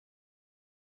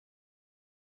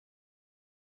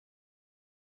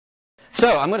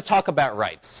So I'm going to talk about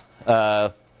rights.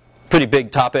 Pretty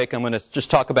big topic. I'm going to just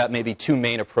talk about maybe two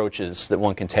main approaches that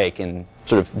one can take in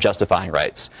sort of justifying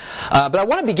rights. But I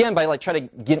want to begin by trying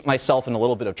to get myself in a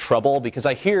little bit of trouble because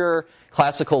I hear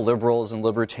classical liberals and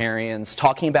libertarians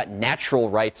talking about natural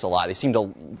rights a lot. They seem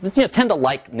to tend to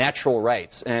like natural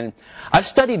rights. And I've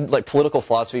studied political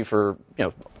philosophy for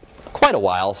quite a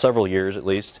while, several years at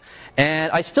least.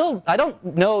 And I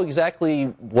don't know exactly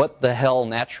what the hell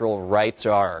natural rights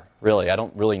are, really. I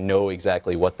don't really know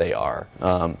exactly what they are.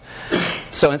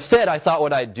 So instead, I thought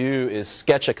what I'd do is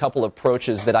sketch a couple of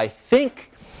approaches that I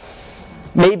think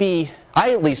maybe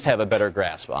I at least have a better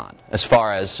grasp on as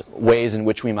far as ways in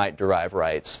which we might derive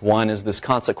rights. One is this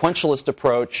consequentialist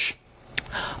approach.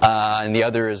 And the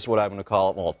other is what I'm going to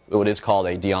call, well, what is called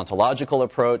a deontological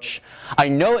approach. I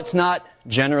know it's not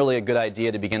generally a good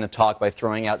idea to begin to talk by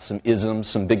throwing out some isms,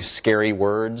 some big scary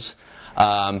words,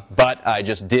 but I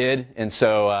just did, and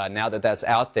so now that that's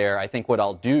out there, I think what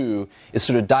I'll do is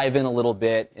sort of dive in a little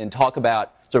bit and talk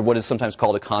about sort of what is sometimes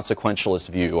called a consequentialist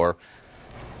view, or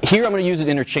here I'm going to use it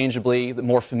interchangeably, the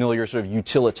more familiar sort of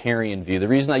utilitarian view. The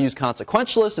reason I use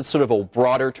consequentialist, it's sort of a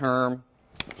broader term,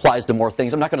 applies to more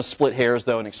things. I'm not going to split hairs,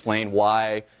 though, and explain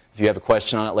why. If you have a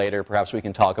question on it later, perhaps we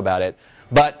can talk about it.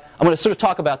 But I'm going to sort of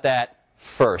talk about that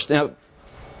first. Now,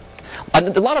 a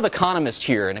lot of economists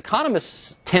here, and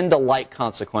economists tend to like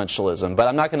consequentialism, but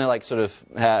I'm not going to sort of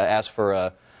ask for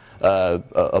a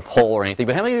poll or anything.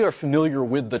 But how many of you are familiar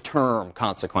with the term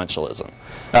consequentialism?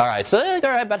 All right, so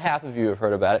about half of you have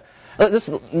heard about it. This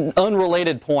is an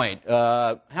unrelated point.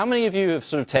 How many of you have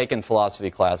sort of taken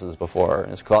philosophy classes before?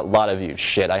 It's a lot of you.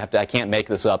 Shit, I can't make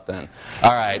this up then.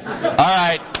 All right.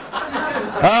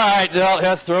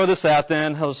 I'll throw this out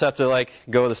then. I'll just have to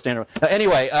go with the standard.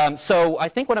 Anyway, so I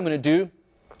think what I'm going to do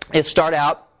is start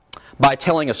out by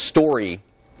telling a story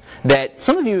that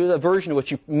some of you, a version of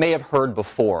which you may have heard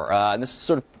before. And this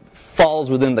sort of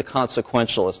falls within the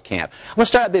consequentialist camp. I'm going to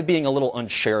start out by being a little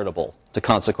uncharitable to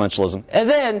consequentialism, and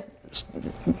then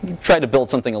try to build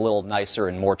something a little nicer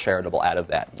and more charitable out of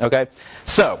that. Okay?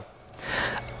 So,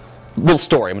 little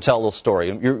story. I'm going to tell a little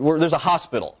story. There's a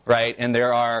hospital, right? And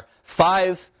there are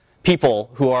 5 people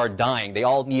who are dying. They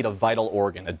all need a vital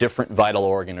organ, a different vital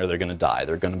organ, or they're going to die.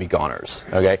 They're going to be goners.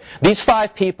 Okay? These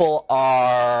 5 people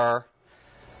are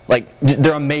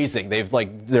they're amazing.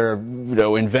 They're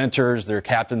inventors, they're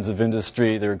captains of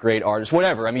industry, they're great artists,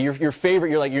 whatever. I mean, your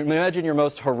favorite. You imagine your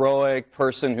most heroic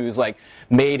person who's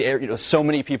made so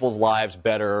many people's lives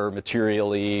better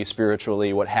materially,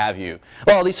 spiritually, what have you.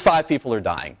 Well, these 5 people are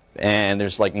dying, and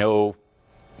there's not a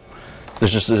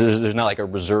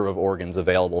reserve of organs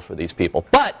available for these people.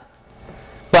 But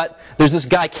there's this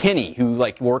guy Kenny who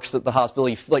works at the hospital.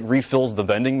 He refills the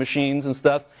vending machines and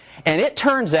stuff, and it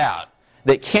turns out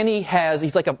that Kenny has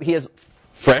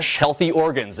fresh, healthy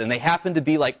organs, and they happen to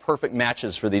be perfect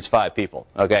matches for these 5 people.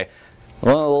 Okay,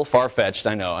 well, a little far-fetched,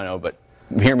 I know, but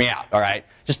hear me out. All right,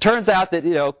 just turns out that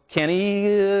Kenny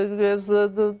has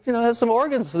has some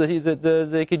organs that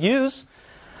they could use.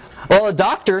 Well, a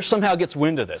doctor somehow gets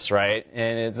wind of this, right?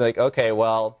 And it's okay,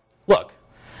 well, look,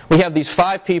 we have these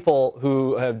 5 people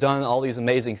who have done all these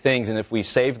amazing things, and if we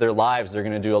save their lives, they're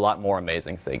going to do a lot more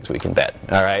amazing things. We can bet.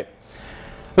 All right.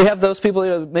 We have those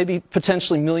people, maybe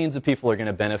potentially millions of people are going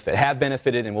to benefit, have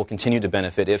benefited, and will continue to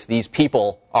benefit if these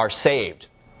people are saved,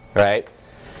 right?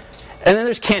 And then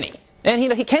there's Kenny.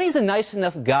 And Kenny's a nice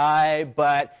enough guy,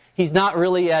 but he's not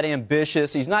really that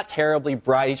ambitious. He's not terribly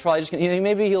bright. He's probably just,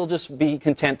 maybe he'll just be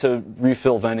content to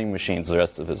refill vending machines the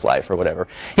rest of his life or whatever.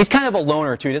 He's kind of a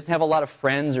loner, too. He doesn't have a lot of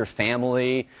friends or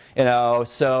family,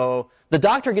 so the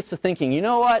doctor gets to thinking, you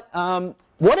know what?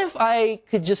 What if I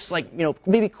could just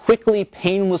maybe quickly,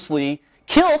 painlessly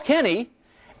kill Kenny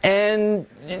and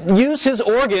use his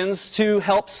organs to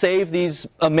help save these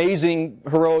amazing,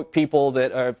 heroic people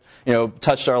that are,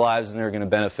 touched our lives and are going to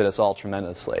benefit us all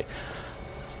tremendously.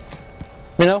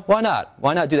 Why not?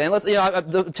 Why not do that?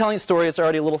 And I'm telling a story, it's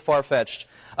already a little far-fetched.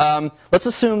 Let's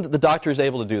assume that the doctor is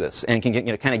able to do this and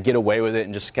can kind of get away with it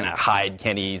and just kind of hide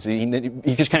Kenny.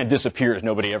 He just kind of disappears.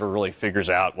 Nobody ever really figures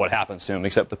out what happens to him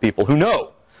except the people who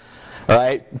know. All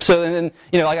right? So then,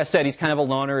 like I said, he's kind of a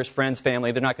loner. His friends,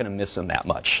 family, they're not going to miss him that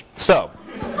much. So,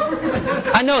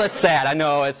 I know that's sad. I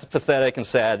know it's pathetic and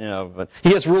sad, but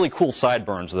he has really cool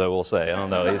sideburns, though, we'll say. I don't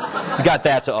know. He's got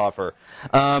that to offer.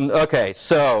 Okay,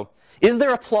 so is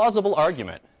there a plausible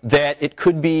argument that it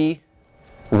could be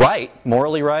right,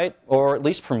 morally right, or at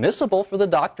least permissible for the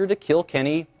doctor to kill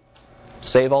Kenny,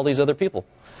 save all these other people,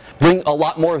 bring a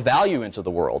lot more value into the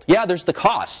world? Yeah, there's the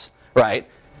costs, right?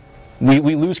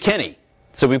 We lose Kenny,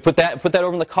 So we put that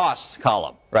over in the costs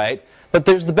column, right? But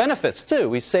there's the benefits too.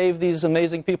 We save these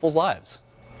amazing people's lives.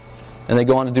 And they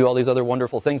go on to do all these other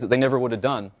wonderful things that they never would have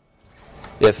done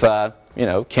if,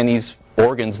 Kenny's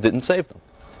organs didn't save them.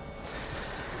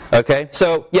 Okay,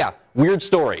 so yeah, weird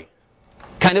story.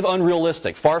 Kind of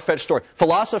unrealistic, far-fetched story.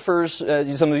 Philosophers,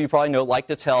 some of you probably know, like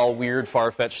to tell weird,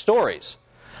 far-fetched stories.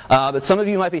 But some of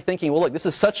you might be thinking, well, look, this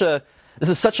is such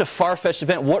a far-fetched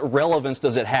event. What relevance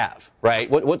does it have, right?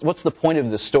 What's the point of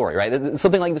this story, right?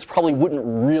 Something like this probably wouldn't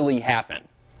really happen,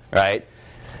 right?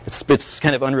 It's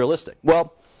kind of unrealistic.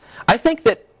 Well, I think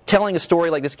that telling a story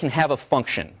like this can have a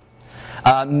function.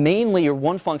 Mainly, or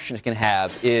one function it can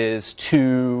have is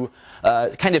to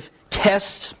kind of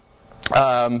test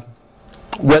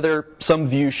whether some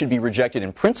view should be rejected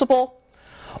in principle,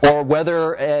 or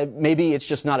whether maybe it's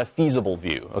just not a feasible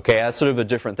view. Okay, that's sort of a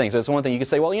different thing. So that's one thing you can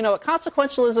say, well,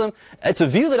 consequentialism, it's a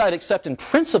view that I'd accept in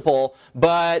principle,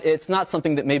 but it's not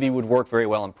something that maybe would work very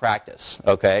well in practice.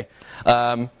 Okay,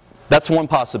 that's one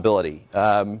possibility.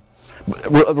 A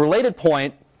related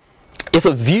point, if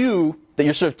a view that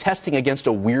you're sort of testing against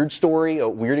a weird story, a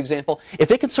weird example,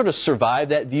 if it can sort of survive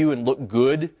that view and look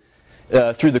good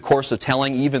through the course of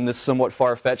telling even this somewhat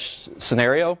far-fetched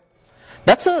scenario,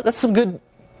 that's some good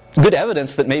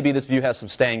evidence that maybe this view has some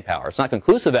staying power. It's not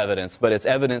conclusive evidence, but it's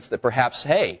evidence that perhaps,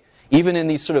 hey, even in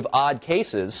these sort of odd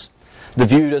cases, the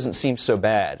view doesn't seem so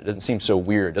bad. It doesn't seem so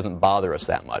weird. It doesn't bother us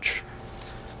that much.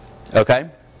 Okay?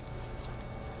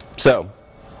 So,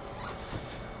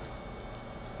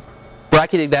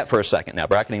 bracketing that for a second now,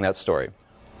 bracketing that story.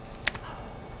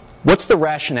 What's the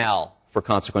rationale for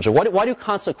consequential? Why do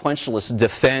consequentialists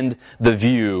defend the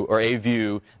view, or a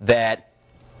view, that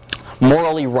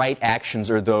morally right actions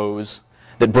are those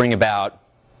that bring about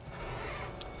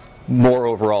more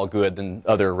overall good than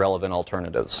other relevant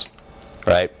alternatives?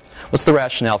 Right? What's the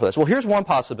rationale for this? Well, here's one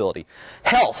possibility.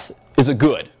 Health is a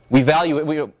good. We value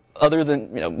it. Other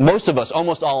than, most of us,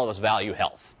 almost all of us value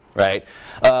health. Right?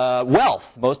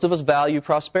 Wealth. Most of us value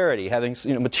prosperity, having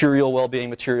material well-being,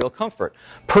 material comfort.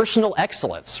 Personal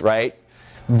excellence. Right?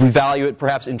 We value it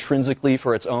perhaps intrinsically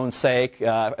for its own sake,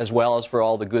 as well as for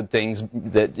all the good things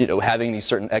that having these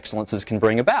certain excellences can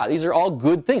bring about. These are all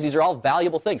good things. These are all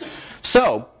valuable things.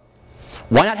 So,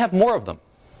 why not have more of them?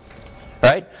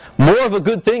 Right? More of a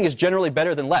good thing is generally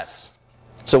better than less.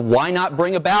 So why not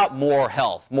bring about more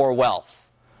health, more wealth,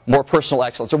 more personal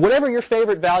excellence, or whatever your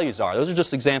favorite values are? Those are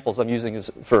just examples I'm using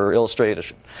for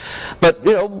illustration. But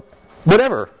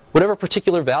whatever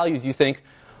particular values you think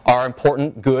are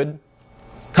important, good.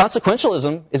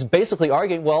 Consequentialism is basically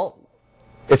arguing, well,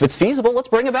 if it's feasible, let's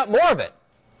bring about more of it,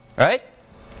 right?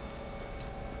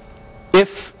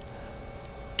 If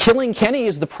killing Kenny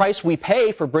is the price we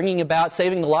pay for bringing about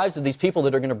saving the lives of these people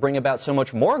that are going to bring about so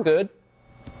much more good,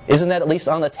 isn't that at least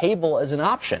on the table as an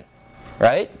option,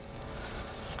 right?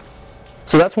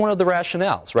 So that's one of the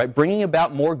rationales, right? Bringing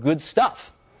about more good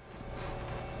stuff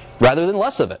rather than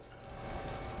less of it.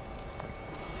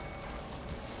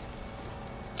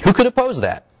 Who could oppose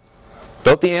that?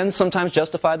 Don't the ends sometimes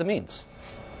justify the means?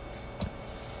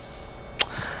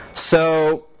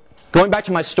 So, going back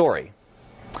to my story,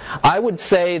 I would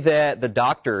say that the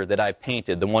doctor that I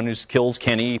painted, the one who kills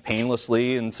Kenny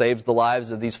painlessly and saves the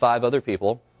lives of these 5 other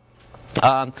people,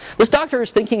 this doctor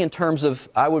is thinking in terms of,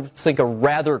 I would think, a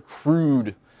rather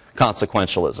crude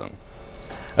consequentialism.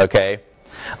 Okay?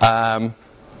 And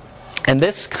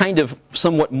this kind of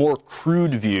somewhat more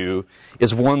crude view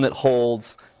is one that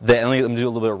holds that, let me do a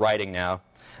little bit of writing now.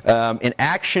 An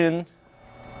action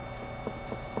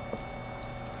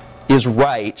is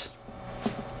right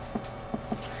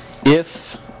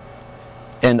if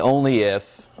and only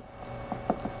if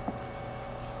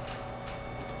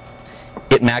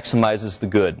it maximizes the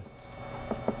good.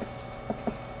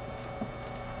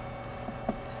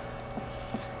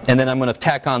 And then I'm going to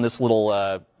tack on this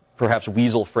little, perhaps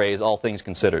weasel phrase, all things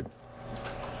considered.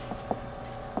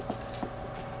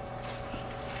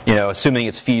 Assuming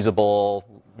it's feasible,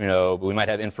 we might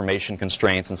have information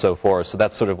constraints and so forth. So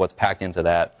that's sort of what's packed into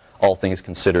that all things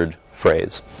considered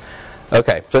phrase.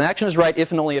 Okay, so an action is right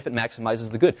if and only if it maximizes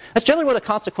the good. That's generally what a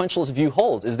consequentialist view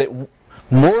holds, is that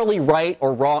morally right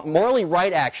or wrong, morally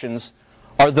right actions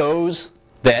are those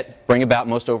that bring about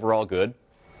most overall good.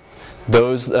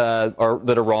 Those that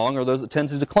are wrong are those that tend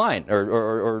to decline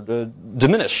or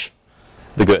diminish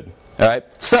the good. All right,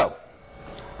 so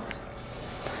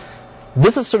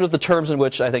this is sort of the terms in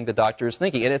which I think the doctor is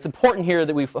thinking. And it's important here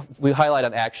that we highlight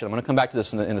on action. I'm going to come back to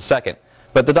this in a second.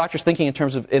 But the doctor's thinking in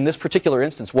terms of, in this particular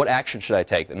instance, what action should I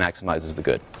take that maximizes the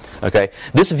good? Okay?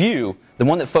 This view, the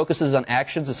one that focuses on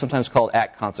actions, is sometimes called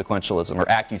act consequentialism or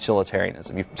act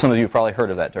utilitarianism. Some of you have probably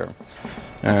heard of that term.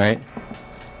 All right?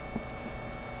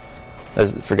 I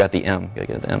forgot the M. Got to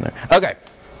get the M there. Okay.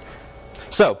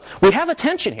 So, we have a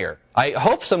tension here. I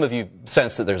hope some of you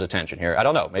sense that there's a tension here. I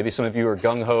don't know. Maybe some of you are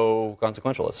gung-ho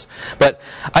consequentialists. But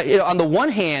on the one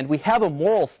hand, we have a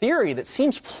moral theory that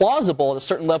seems plausible at a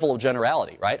certain level of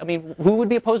generality, right? I mean, who would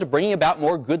be opposed to bringing about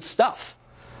more good stuff?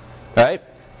 Right?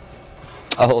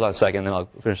 I'll hold on a second, and then I'll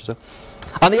finish this up.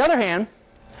 On the other hand,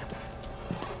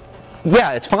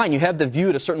 yeah, it's fine. You have the view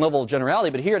at a certain level of generality,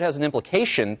 but here it has an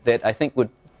implication that I think would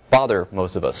bother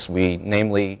most of us.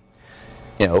 Namely,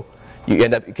 you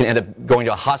can end up going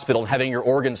to a hospital and having your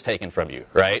organs taken from you,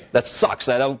 right? That sucks.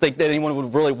 I don't think that anyone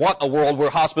would really want a world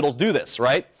where hospitals do this,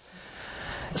 right?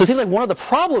 So it seems like one of the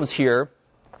problems here,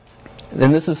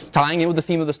 and this is tying in with the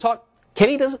theme of this talk,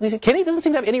 Kenny doesn't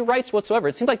seem to have any rights whatsoever.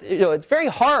 It seems like it's very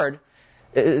hard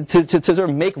to sort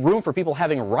of make room for people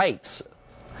having rights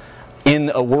in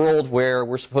a world where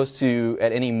we're supposed to,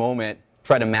 at any moment,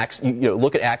 try to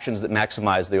look at actions that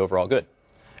maximize the overall good.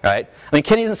 Right? I mean,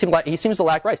 Kenny he seems to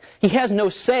lack rights. He has no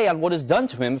say on what is done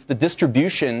to him if the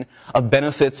distribution of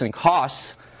benefits and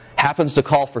costs happens to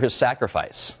call for his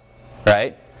sacrifice.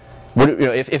 Right?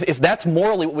 If that's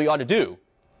morally what we ought to do,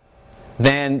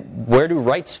 then where do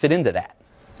rights fit into that?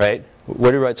 Right?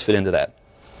 Where do rights fit into that?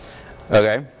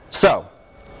 Okay? So,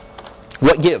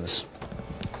 what gives?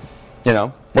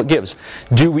 What gives?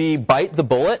 Do we bite the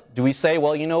bullet? Do we say,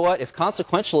 well, you know what? If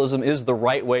consequentialism is the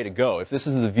right way to go, if this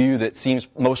is the view that seems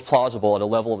most plausible at a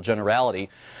level of generality,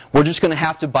 we're just going to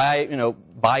have to buy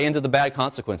into the bad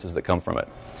consequences that come from it.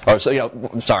 Or,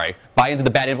 buy into the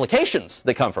bad implications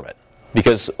that come from it.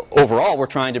 Because overall, we're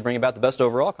trying to bring about the best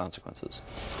overall consequences.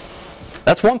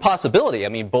 That's one possibility. I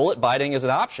mean, bullet biting is an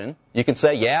option. You can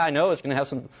say, yeah, I know it's going to have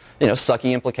some,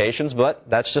 sucky implications, but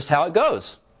that's just how it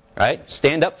goes. Right?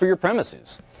 Stand up for your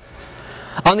premises.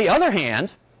 On the other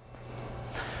hand,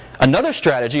 another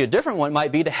strategy, a different one,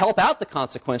 might be to help out the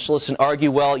consequentialists and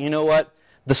argue, well, you know what?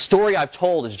 The story I've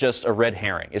told is just a red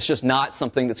herring. It's just not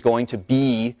something that's going to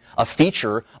be a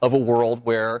feature of a world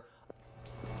where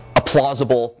a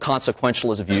plausible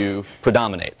consequentialist view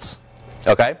predominates.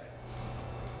 Okay?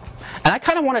 And I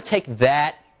kind of want to take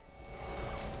that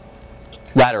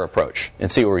latter approach and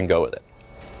see where we can go with it.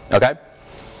 Okay?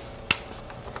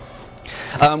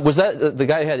 Was that the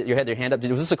guy who had your hand up?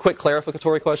 Was this a quick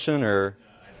clarificatory question, or?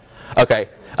 Okay.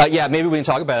 Yeah, maybe we can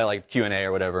talk about it like Q&A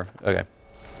or whatever. Okay.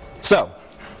 So,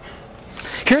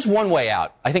 here's one way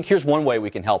out. I think here's one way we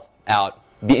can help out.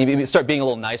 Start being a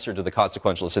little nicer to the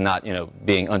consequentialists and not,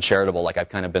 being uncharitable like I've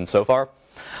kind of been so far.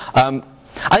 I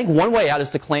think one way out is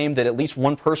to claim that at least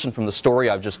one person from the story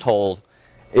I've just told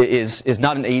is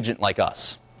not an agent like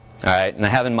us. All right, and I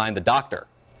have in mind the doctor.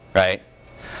 Right.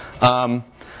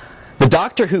 The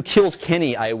doctor who kills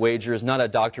Kenny, I wager, is not a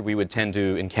doctor we would tend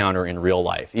to encounter in real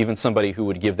life. Even somebody who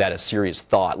would give that a serious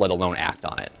thought, let alone act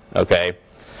on it. Okay?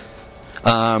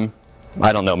 I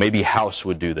don't know. Maybe House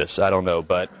would do this. I don't know,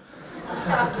 but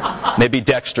maybe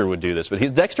Dexter would do this. But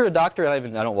is Dexter a doctor? I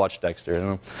don't watch Dexter. I don't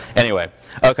know. Anyway,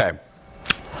 okay.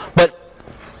 But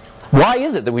why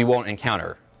is it that we won't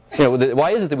encounter?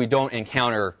 Why is it that we don't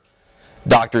encounter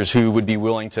doctors who would be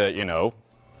willing to,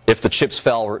 if the chips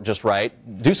fell just right,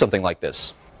 do something like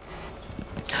this?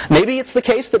 Maybe it's the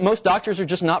case that most doctors are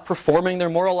just not performing their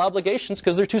moral obligations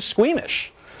because they're too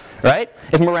squeamish, right?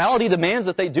 If morality demands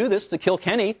that they do this to kill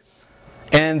Kenny,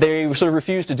 and they sort of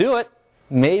refuse to do it,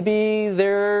 maybe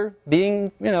they're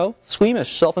being,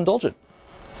 squeamish, self-indulgent.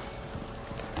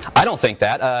 I don't think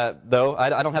that, though.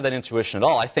 I don't have that intuition at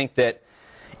all. I think that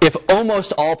if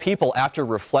almost all people, after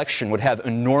reflection, would have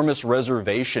enormous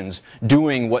reservations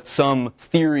doing what some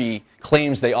theory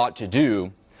claims they ought to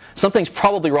do, something's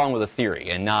probably wrong with the theory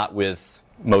and not with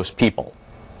most people.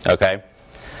 Okay?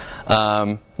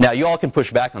 Now, you all can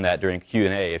push back on that during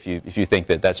Q&A if you think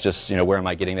that that's just, where am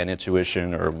I getting that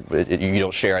intuition, or you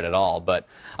don't share it at all. But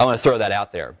I want to throw that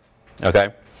out there.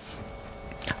 Okay?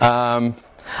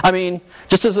 I mean,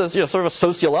 just as a sort of a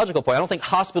sociological point, I don't think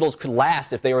hospitals could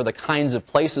last if they were the kinds of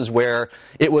places where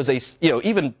it was a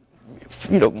even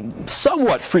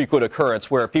somewhat frequent occurrence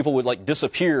where people would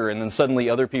disappear and then suddenly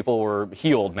other people were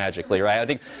healed magically, right? I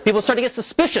think people start to get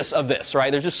suspicious of this,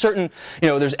 right? There's just certain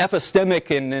there's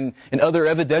epistemic and other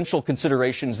evidential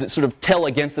considerations that sort of tell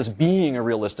against this being a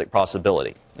realistic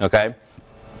possibility. Okay,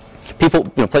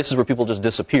 places where people just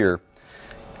disappear,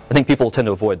 I think people tend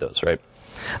to avoid those, right?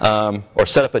 Or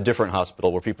set up a different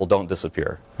hospital where people don't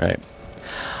disappear, right?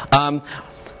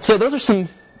 So those are some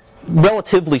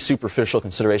relatively superficial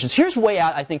considerations. Here's a way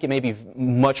out I think it may be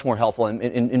much more helpful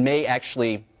and may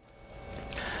actually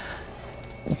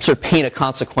sort of paint a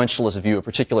consequentialist view, a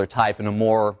particular type, in a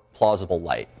more plausible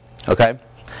light. Okay?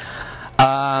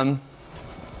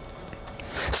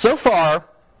 So far,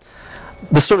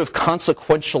 the sort of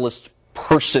consequentialist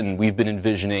person we've been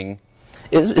envisioning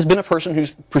has been a person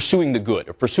who's pursuing the good,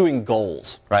 or pursuing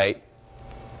goals, right?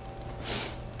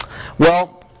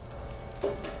 Well,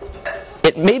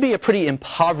 it may be a pretty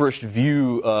impoverished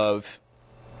view of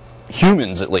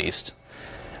humans, at least,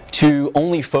 to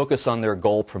only focus on their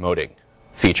goal-promoting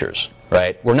features,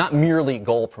 right? We're not merely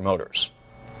goal promoters.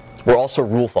 We're also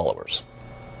rule followers.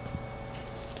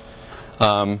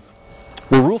 We're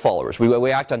rule followers.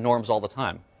 We act on norms all the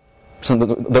time. Some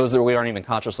of those that we aren't even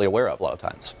consciously aware of a lot of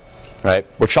times. Right?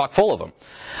 We're chock full of them.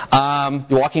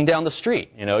 You're walking down the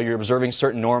street. You're observing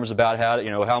certain norms about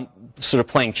how sort of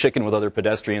playing chicken with other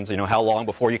pedestrians. How long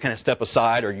before you kind of step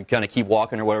aside or you kind of keep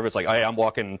walking or whatever. It's like, hey, I'm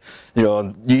walking.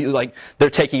 Like they're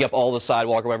taking up all the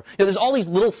sidewalk or whatever. There's all these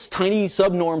little tiny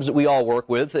sub norms that we all work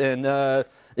with, and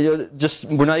just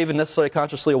we're not even necessarily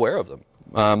consciously aware of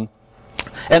them.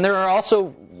 And there are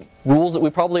also rules that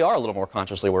we probably are a little more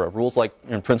consciously aware of. Rules like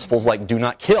and principles like do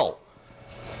not kill.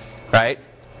 Right?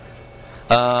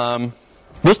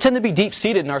 Those tend to be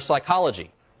deep-seated in our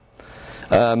psychology,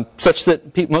 such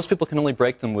that most people can only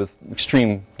break them with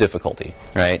extreme difficulty,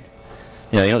 right?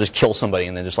 You don't just kill somebody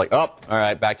and then just like, oh, all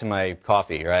right, back to my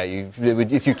coffee, right?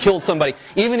 If you killed somebody,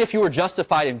 even if you were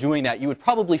justified in doing that, you would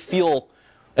probably feel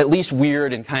at least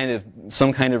weird and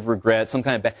some kind of regret, some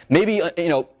kind of bad. Maybe,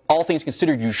 all things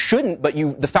considered, you shouldn't, but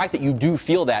the fact that you do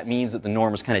feel that means that the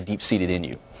norm is kind of deep-seated in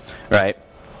you, right?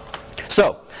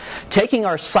 So, taking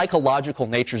our psychological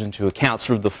natures into account,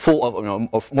 sort of a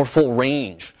more full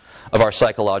range of our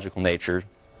psychological nature,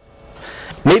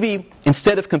 maybe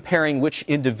instead of comparing which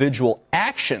individual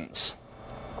actions,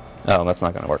 that's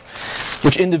not going to work,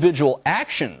 which individual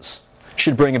actions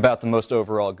should bring about the most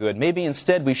overall good, maybe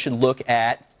instead we should look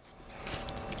at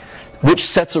which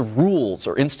sets of rules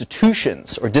or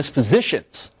institutions or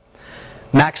dispositions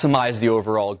maximize the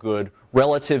overall good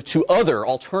relative to other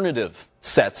alternative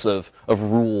sets of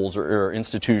rules or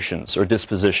institutions or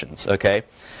dispositions, okay?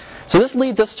 So this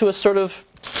leads us to a sort of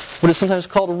what is sometimes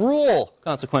called rule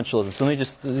consequentialism. So let me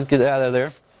just get out of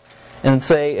there and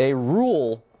say a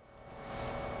rule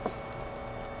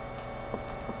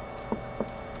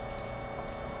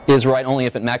is right only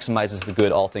if it maximizes the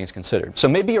good, all things considered. So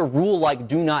maybe a rule like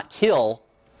do not kill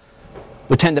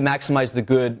would tend to maximize the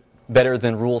good better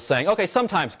than rules saying, okay,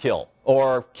 sometimes kill,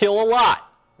 or kill a lot,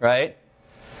 right?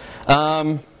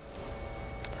 So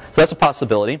that's a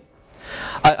possibility.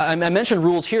 I mentioned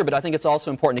rules here, but I think it's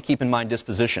also important to keep in mind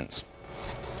dispositions.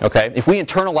 Okay? If we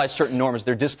internalize certain norms,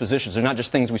 they're dispositions. They're not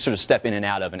just things we sort of step in and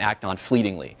out of and act on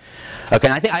fleetingly. Okay?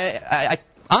 And I think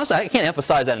honestly, I can't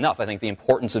emphasize that enough. I think the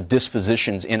importance of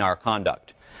dispositions in our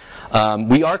conduct.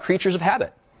 We are creatures of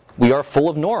habit. We are full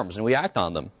of norms, and we act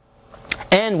on them.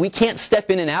 And we can't step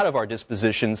in and out of our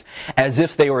dispositions as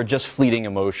if they were just fleeting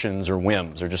emotions or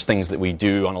whims or just things that we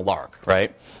do on a lark,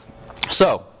 right?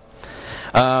 So,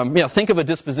 think of a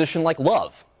disposition like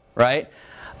love, right?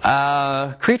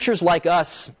 Creatures like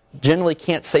us generally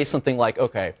can't say something like,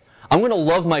 okay, I'm going to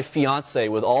love my fiance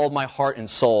with all of my heart and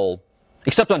soul,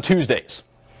 except on Tuesdays,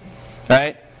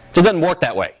 right? It doesn't work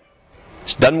that way.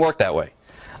 It doesn't work that way.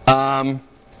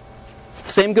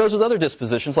 Same goes with other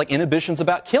dispositions, like inhibitions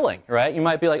about killing, right? You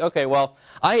might be like, okay, well,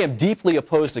 I am deeply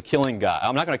opposed to killing a guy.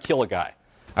 I'm not going to kill a guy,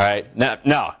 all right?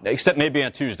 No, except maybe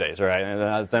on Tuesdays, all right?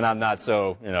 And then I'm not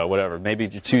so, whatever. Maybe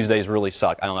Tuesdays really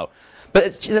suck. I don't know.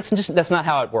 But that's not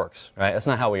how it works, right? That's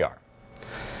not how we are,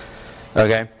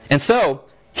 okay? And so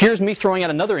here's me throwing out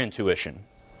another intuition,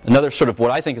 another sort of what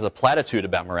I think is a platitude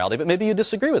about morality, but maybe you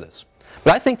disagree with this.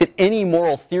 But I think that any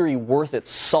moral theory worth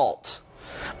its salt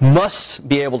must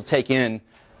be able to take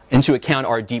into account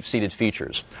our deep-seated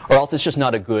features, or else it's just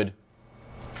not a good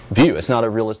view. It's not a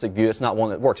realistic view. It's not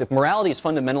one that works. If morality is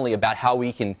fundamentally about how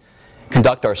we can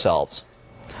conduct ourselves,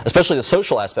 especially the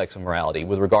social aspects of morality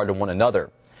with regard to one another,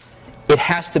 it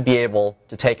has to be able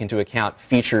to take into account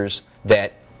features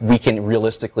that we can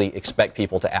realistically expect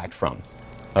people to act from.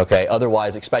 Okay?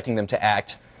 Otherwise, expecting them to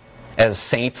act as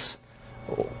saints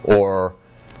or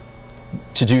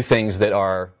to do things that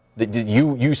are that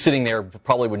you sitting there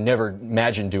probably would never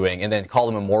imagine doing, and then call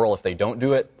them immoral if they don't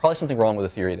do it, probably something wrong with the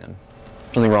theory then.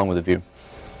 Something wrong with the view.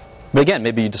 But again,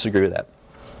 maybe you disagree with that.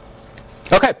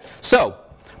 Okay, so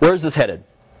where is this headed?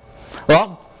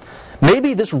 Well,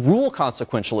 Maybe this rule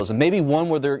consequentialism, maybe one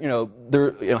where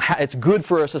it's good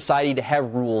for a society to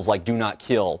have rules like do not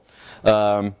kill,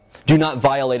 do not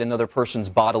violate another person's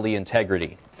bodily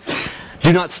integrity,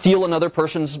 do not steal another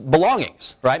person's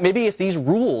belongings, right? Maybe if these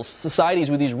rules, societies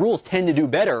with these rules tend to do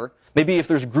better, maybe if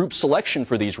there's group selection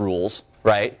for these rules,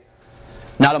 right?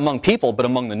 Not among people, but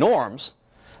among the norms,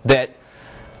 that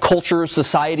cultures,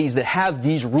 societies that have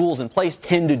these rules in place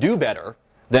tend to do better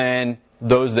than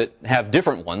those that have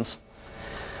different ones.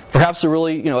 Perhaps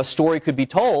a story could be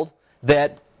told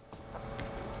that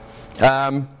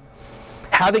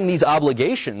having these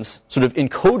obligations sort of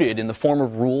encoded in the form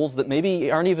of rules that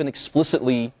maybe aren't even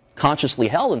explicitly, consciously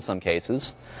held in some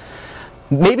cases,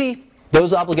 maybe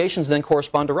those obligations then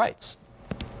correspond to rights.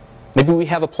 Maybe we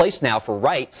have a place now for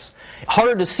rights.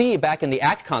 Harder to see back in the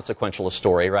act consequentialist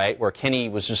story, right, where Kenny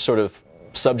was just sort of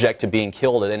subject to being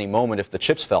killed at any moment if the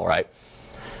chips fell, right?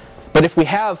 But if we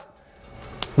have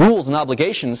rules and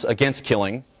obligations against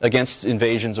killing, against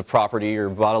invasions of property or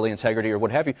bodily integrity or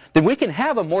what have you, then we can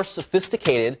have a more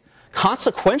sophisticated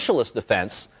consequentialist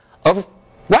defense of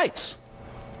rights.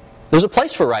 There's a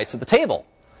place for rights at the table.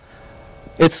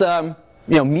 It's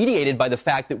mediated by the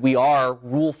fact that we are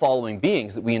rule-following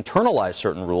beings, that we internalize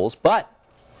certain rules, but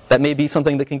that may be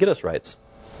something that can get us rights.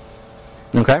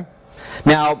 Okay?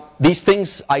 Now, these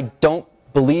things I don't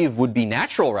believe would be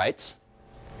natural rights,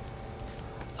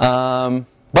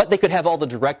 but they could have all the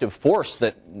directive force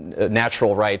that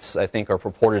natural rights, I think, are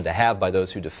purported to have by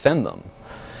those who defend them.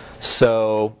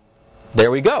 So,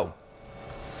 there we go.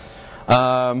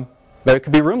 There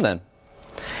could be room then.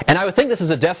 And I would think this is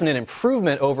a definite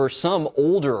improvement over some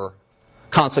older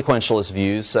consequentialist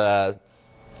views, such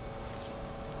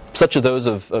as those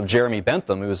of Jeremy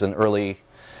Bentham, who was an early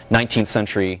 19th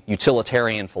century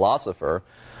utilitarian philosopher.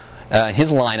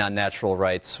 His line on natural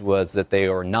rights was that they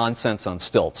are nonsense on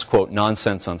stilts, quote,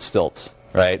 nonsense on stilts,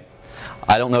 right?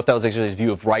 I don't know if that was actually his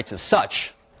view of rights as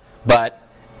such, but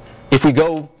if we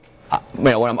go,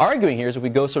 what I'm arguing here is if we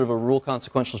go sort of a rule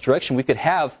consequentialist direction, we could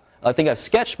have, I think I've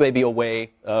sketched maybe a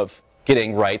way of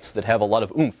getting rights that have a lot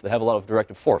of oomph, that have a lot of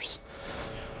directive force.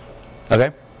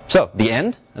 Okay? So, the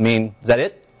end? I mean, is that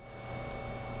it?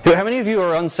 How many of you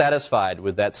are unsatisfied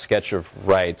with that sketch of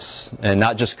rights? And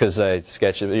not just because I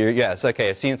sketched it. Yes, okay,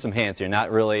 I've seen some hands here.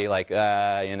 Not really like,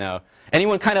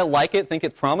 Anyone kind of like it, think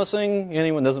it's promising?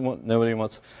 Anyone doesn't want, nobody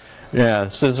wants, yeah,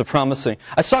 this is a promising.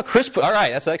 I saw Chris, all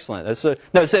right, that's excellent.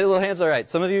 No, say little hands, all right.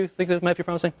 Some of you think this might be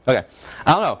promising? Okay.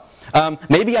 I don't know.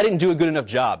 Maybe I didn't do a good enough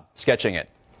job sketching it.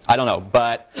 I don't know.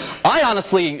 But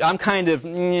I'm kind of,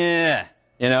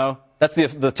 That's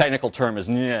the technical term is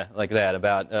like that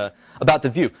about the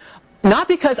view. Not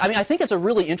because, I think it's a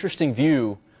really interesting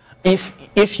view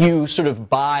if you sort of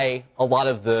buy a lot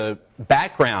of the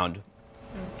background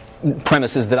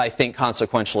premises that I think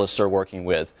consequentialists are working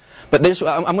with. But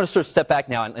I'm going to sort of step back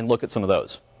now and look at some of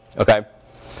those. Okay,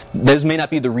 those may not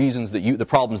be the reasons that the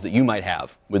problems that you might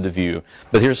have with the view,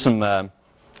 but here's some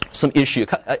issue.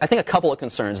 I think a couple of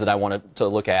concerns that I wanted to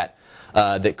look at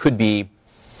that could be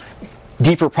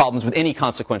deeper problems with any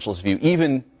consequentialist view,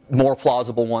 even more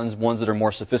plausible ones that are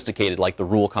more sophisticated, like the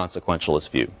rule consequentialist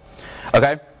view.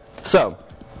 Okay, so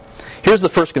here's the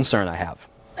first concern I have.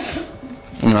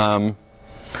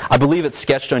 I believe it's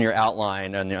sketched on your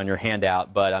outline, on your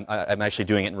handout, but I'm actually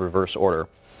doing it in reverse order.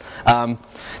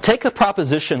 Take a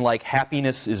proposition like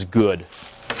happiness is good.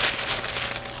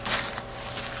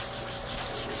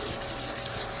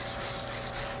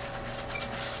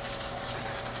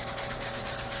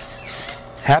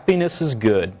 Happiness is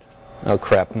good. Oh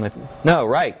crap. No,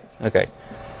 right. Okay.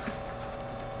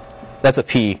 That's a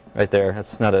P right there.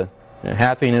 That's not a...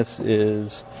 Happiness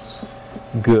is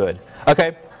good.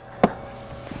 Okay.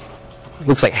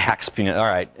 Looks like hacks peanut. All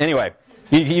right. Anyway,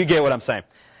 you get what I'm saying.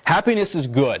 Happiness is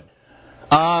good.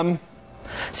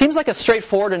 Seems like a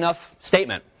straightforward enough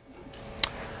statement.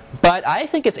 But I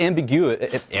think it's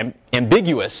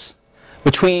ambiguous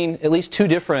between at least two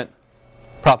different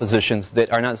propositions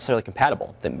that are not necessarily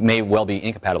compatible, that may well be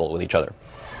incompatible with each other.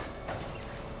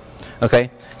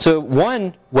 Okay? So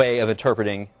one way of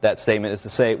interpreting that statement is to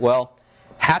say, well,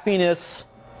 happiness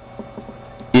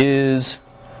is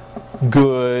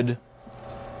good,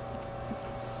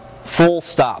 full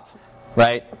stop,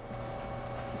 right?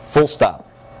 Full stop.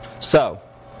 So,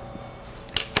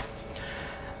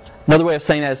 another way of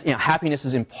saying that is, happiness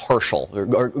is impartial,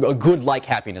 or a good like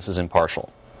happiness is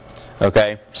impartial.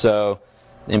 Okay? So,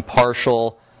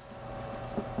 impartial,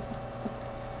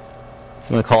 I'm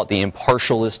going to call it the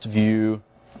impartialist view.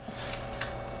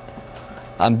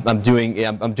 I'm doing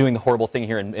the horrible thing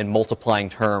here in multiplying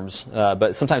terms,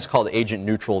 but sometimes called the agent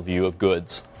neutral view of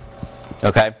goods.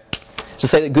 Okay? to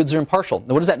say that goods are impartial.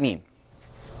 Now, what does that mean?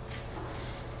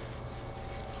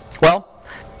 Well,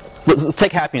 let's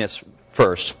take happiness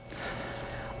first.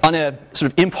 On a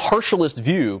sort of impartialist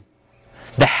view,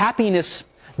 the happiness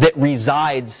that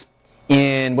resides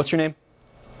in, what's your name?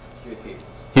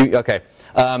 Okay.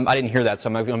 I didn't hear that, so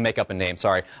I'm going to make up a name.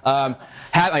 Sorry. Sorry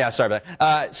about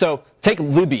that. So take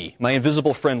Libby, my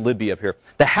invisible friend Libby up here.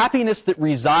 The happiness that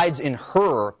resides in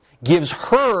her gives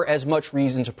her as much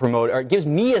reason to promote it, or gives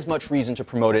me as much reason to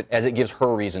promote it as it gives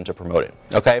her reason to promote it.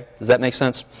 Okay? Does that make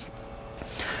sense?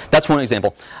 That's one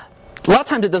example. A lot of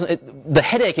times it doesn't. The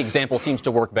headache example seems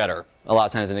to work better a lot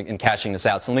of times in cashing this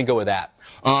out. So let me go with that.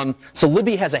 So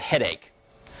Libby has a headache.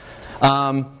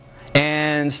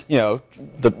 And, you know,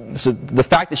 the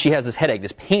fact that she has this headache,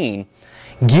 this pain,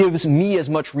 gives me as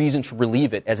much reason to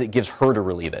relieve it as it gives her to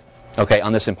relieve it, okay,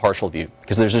 on this impartial view.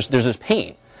 Because there's this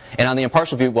pain. And on the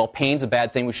impartial view, well, pain's a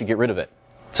bad thing, we should get rid of it.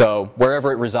 So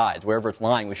wherever it resides, wherever it's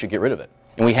lying, we should get rid of it.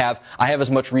 And I have as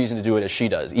much reason to do it as she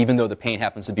does, even though the pain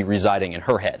happens to be residing in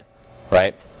her head,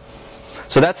 right?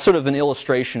 So that's sort of an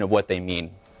illustration of what they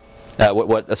mean.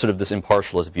 What sort of this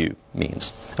impartialist view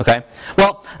means. Okay?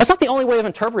 Well, that's not the only way of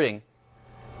interpreting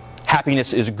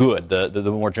happiness is good, the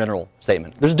more general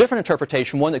statement. There's a different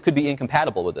interpretation, one that could be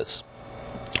incompatible with this.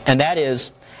 And that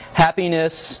is,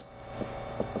 happiness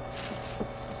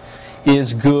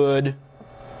is good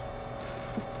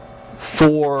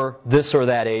for this or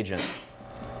that agent.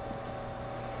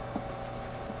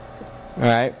 All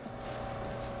right?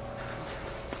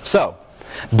 So,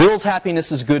 Bill's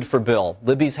happiness is good for Bill.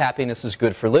 Libby's happiness is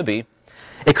good for Libby.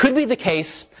 It could be the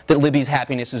case that Libby's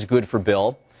happiness is good for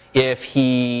Bill if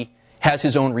he has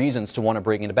his own reasons to want to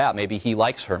bring it about. Maybe he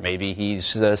likes her. Maybe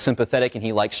he's sympathetic and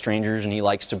he likes strangers and he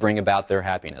likes to bring about their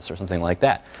happiness or something like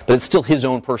that. But it's still his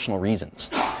own personal reasons.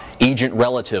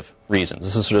 Agent-relative reasons.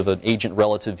 This is sort of an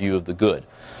agent-relative view of the good.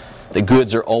 The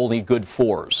goods are only good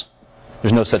fors.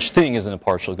 There's no such thing as an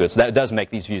impartial good. So that does make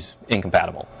these views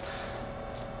incompatible.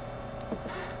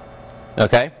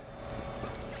 Okay?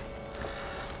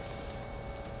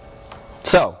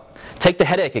 So, take the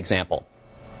headache example.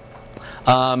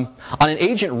 On an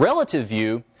agent-relative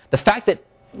view, the fact that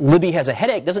Libby has a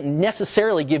headache doesn't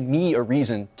necessarily give me a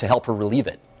reason to help her relieve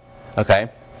it. Okay?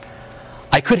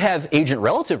 I could have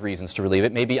agent-relative reasons to relieve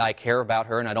it. Maybe I care about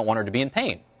her and I don't want her to be in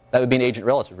pain. That would be an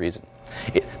agent-relative reason.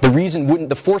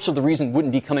 The force of the reason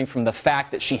wouldn't be coming from the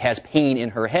fact that she has pain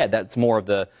in her head. That's more of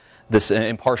this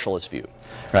impartialist view,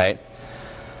 right?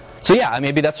 So yeah,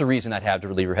 maybe that's a reason I'd have to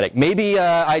relieve her headache. Maybe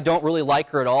I don't really like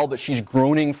her at all, but she's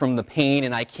groaning from the pain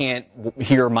and I can't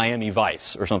hear Miami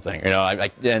Vice or something. You know,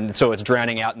 and so it's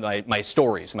drowning out my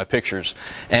stories, my pictures,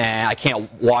 and I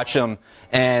can't watch them.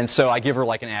 And so I give her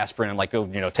like an aspirin and like, oh,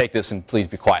 you know, take this and please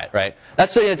be quiet, right?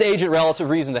 That's it's agent-relative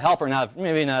reason to help her.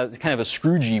 Maybe not kind of a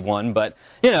Scroogey one, but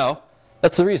you know,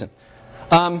 that's the reason.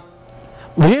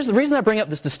 Here's the reason I bring up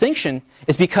this distinction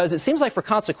is because it seems like for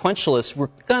consequentialists, we're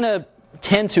going to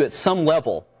tend to, at some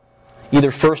level,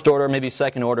 either first order, maybe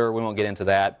second order, we won't get into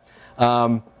that,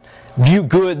 view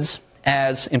goods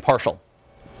as impartial.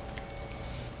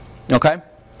 Okay?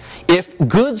 If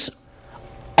goods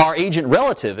are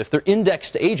agent-relative, if they're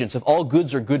indexed to agents, if all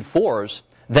goods are good fors,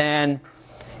 then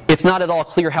it's not at all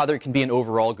clear how there can be an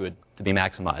overall good to be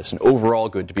maximized, an overall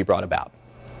good to be brought about.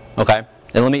 Okay?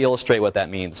 And let me illustrate what that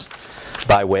means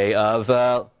by way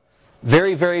of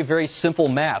very, very, very simple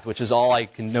math, which is all I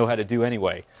can know how to do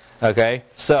anyway. Okay?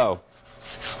 So,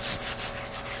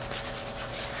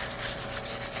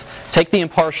 take the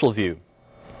impartial view.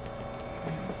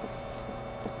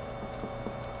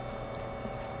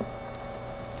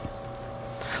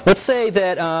 Let's say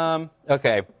that,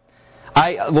 okay,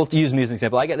 we'll use me as an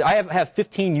example. I have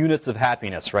 15 units of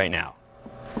happiness right now.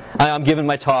 I'm giving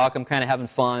my talk, I'm kind of having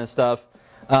fun and stuff.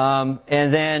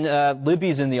 And then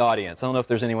Libby's in the audience. I don't know if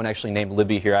there's anyone actually named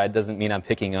Libby here. It doesn't mean I'm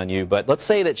picking on you. But let's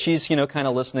say that she's, you know, kind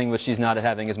of listening, but she's not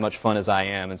having as much fun as I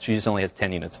am, and she just only has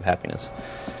 10 units of happiness.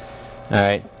 All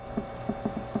right?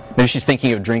 Maybe she's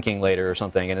thinking of drinking later or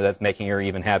something, and that's making her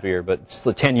even happier, but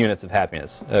still 10 units of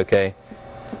happiness. Okay?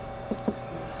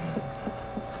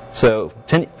 So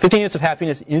 15 units of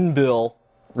happiness in Bill,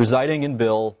 residing in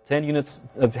Bill, 10 units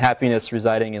of happiness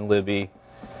residing in Libby.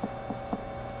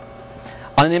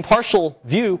 On an impartial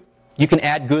view, you can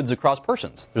add goods across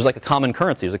persons. There's like a common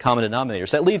currency, there's a common denominator.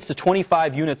 So that leads to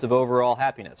 25 units of overall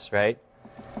happiness, right?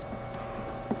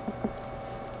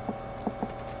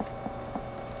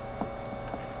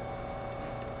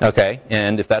 Okay,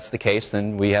 and if that's the case,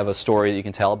 then we have a story that you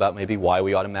can tell about maybe why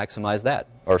we ought to maximize that,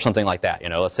 or something like that. You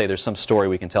know, let's say there's some story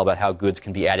we can tell about how goods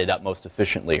can be added up most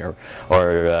efficiently,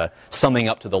 or summing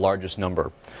up to the largest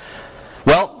number.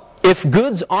 Well, If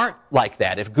goods aren't like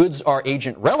that, if goods are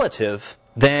agent relative,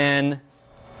 then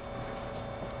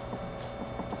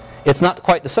it's not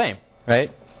quite the same,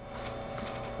 right?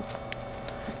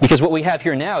 Because what we have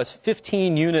here now is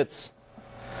 15 units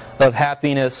of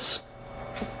happiness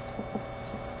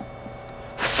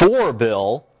for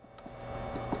Bill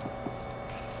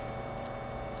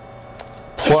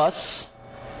plus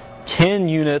 10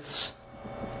 units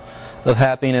of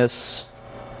happiness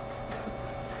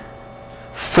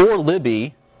for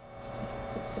Libby,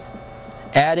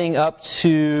 adding up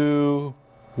to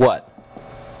what?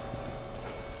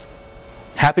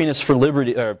 Happiness for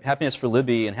Liberty, or happiness for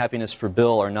Libby and happiness for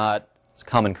Bill are not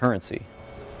common currency.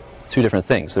 Two different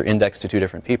things. They're indexed to two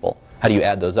different people. How do you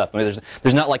add those up? I mean,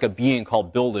 there's not like a being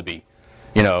called Bill Libby,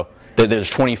 you know, that there's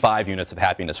 25 units of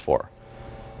happiness for.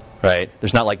 Right?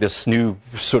 There's not like this new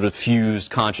sort of fused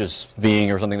conscious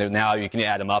being or something that now you can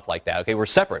add them up like that. Okay, we're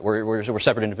separate. We're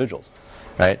separate individuals.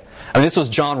 Right? I mean, this was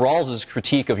John Rawls's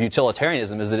critique of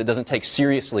utilitarianism, is that it doesn't take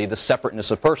seriously the separateness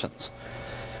of persons.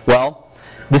 Well,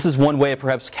 this is one way of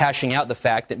perhaps cashing out the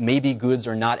fact that maybe goods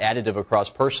are not additive across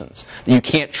persons. That you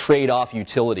can't trade off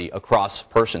utility across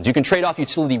persons. You can trade off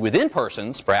utility within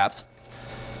persons, perhaps,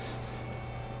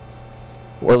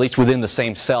 or at least within the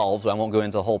same selves. I won't go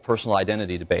into the whole personal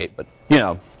identity debate, but, you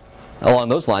know, along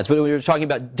those lines. But when we're talking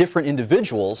about different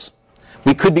individuals,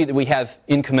 it could be that we have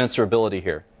incommensurability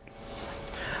here.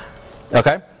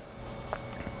 Okay?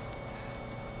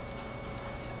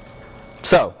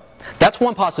 So, that's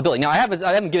one possibility. Now, I haven't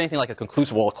given anything like a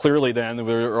conclusive, well, clearly then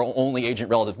we're only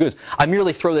agent-relative goods. I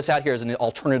merely throw this out here as an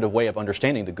alternative way of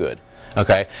understanding the good.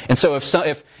 Okay? And so if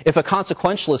a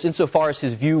consequentialist, insofar as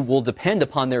his view will depend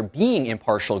upon there being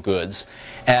impartial goods,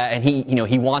 and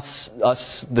he wants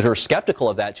us that are skeptical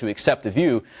of that to accept the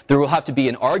view, there will have to be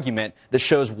an argument that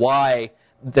shows why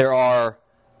there are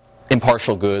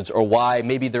impartial goods, or why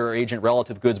maybe there are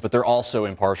agent-relative goods, but they're also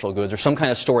impartial goods, or some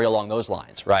kind of story along those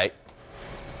lines, right?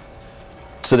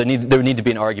 So there would need to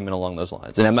be an argument along those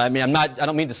lines. And I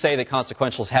don't mean to say that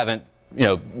consequentialists haven't,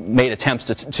 made attempts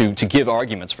to give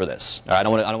arguments for this. I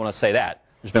don't want to say that.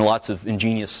 There's been lots of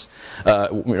ingenious,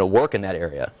 work in that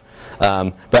area.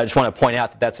 But I just want to point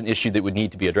out that that's an issue that would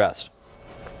need to be addressed.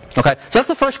 Okay, so that's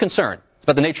the first concern. It's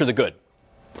about the nature of the good.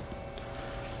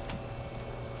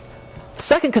 The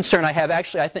second concern I have,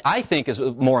 actually, I think is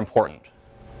more important.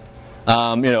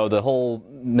 The whole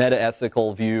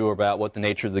meta-ethical view about what the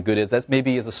nature of the good is, that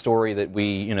maybe is a story that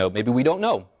maybe we don't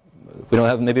know.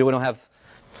 Maybe we don't have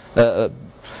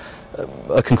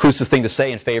a conclusive thing to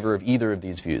say in favor of either of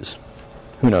these views.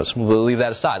 Who knows? We'll leave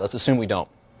that aside. Let's assume we don't.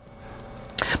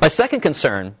 My second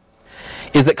concern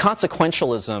is that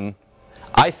consequentialism,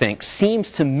 I think,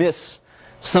 seems to miss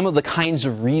some of the kinds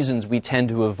of reasons we tend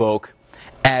to evoke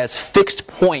as fixed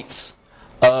points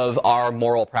of our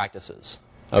moral practices.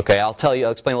 Okay, I'll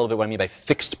explain a little bit what I mean by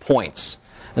fixed points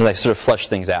as I sort of flesh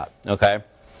things out. Okay?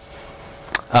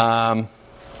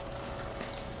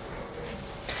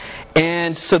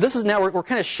 And so this is now, we're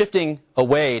kind of shifting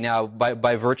away now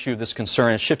by virtue of this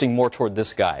concern, and shifting more toward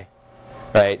this guy.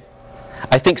 Right?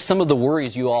 I think some of the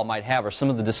worries you all might have, or some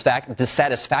of the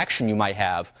dissatisfaction you might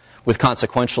have with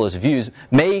consequentialist views,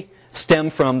 may stem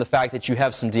from the fact that you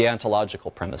have some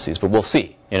deontological premises, but we'll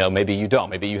see. Maybe you don't.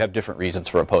 Maybe you have different reasons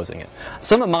for opposing it.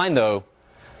 Some of mine, though,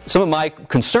 some of my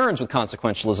concerns with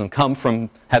consequentialism come from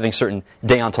having certain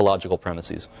deontological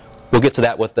premises. We'll get to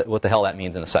that, what the hell that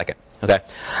means in a second. Okay.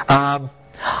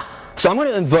 So I'm going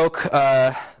to invoke.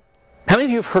 How many of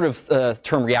you have heard of the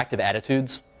term reactive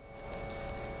attitudes?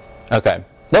 Okay.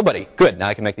 Nobody. Good. Now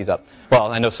I can make these up.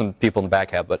 Well, I know some people in the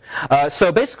back have, but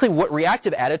so basically, what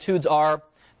reactive attitudes are.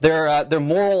 They're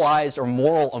moralized or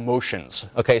moral emotions.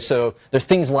 Okay, so they're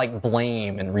things like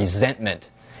blame and resentment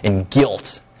and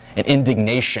guilt and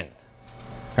indignation.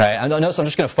 Right? I notice I'm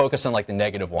just going to focus on like the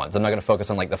negative ones. I'm not going to focus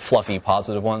on like the fluffy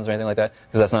positive ones or anything like that,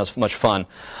 because that's not as much fun.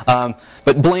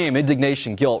 But blame,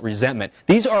 indignation, guilt, resentment.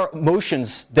 These are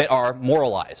emotions that are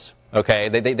moralized. Okay,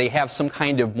 they have some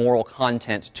kind of moral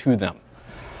content to them.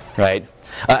 Right?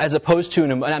 As opposed to,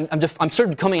 I'm sort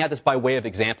of coming at this by way of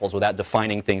examples without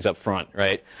defining things up front,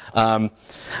 right?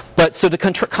 But so to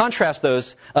contrast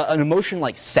those, an emotion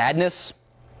like sadness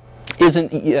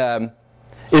isn't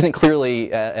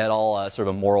clearly at all sort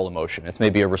of a moral emotion. It's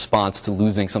maybe a response to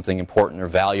losing something important or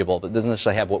valuable, but it doesn't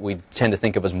necessarily have what we tend to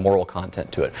think of as moral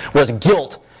content to it. Whereas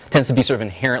guilt tends to be sort of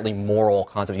inherently moral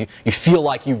concept. You feel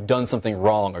like you've done something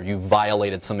wrong, or you've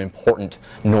violated some important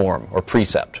norm or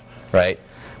precept, right?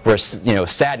 Whereas,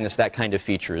 sadness, that kind of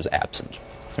feature is absent,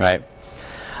 right?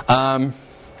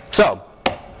 So,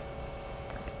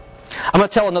 I'm going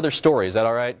to tell another story. Is that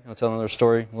all right? I'll tell another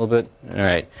story a little bit? All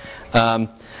right.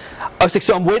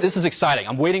 So this is exciting.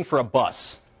 I'm waiting for a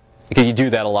bus. Okay, you do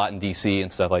that a lot in D.C.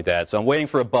 and stuff like that. So I'm waiting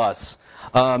for a bus.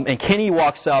 And Kenny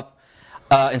walks up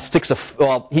and sticks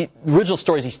the original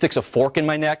story is he sticks a fork in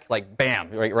my neck, like bam,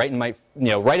 right in my,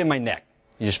 right in my neck.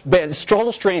 It's a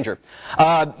total stranger.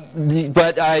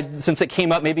 Since it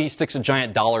came up, maybe he sticks a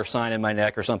giant dollar sign in my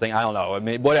neck or something. I don't know. I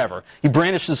mean, whatever. He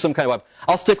brandishes some kind of weapon.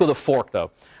 I'll stick with a fork,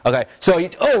 though. Okay. So,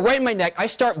 right in my neck. I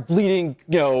start bleeding,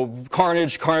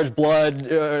 carnage, blood,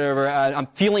 whatever. I'm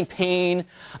feeling pain.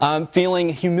 I'm feeling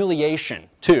humiliation,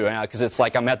 too. Because it's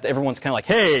like everyone's kind of like,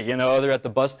 hey, they're at the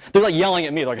bus. They're like yelling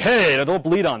at me, like, hey, don't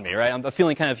bleed on me, right? I'm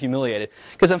feeling kind of humiliated.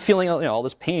 Because I'm feeling, all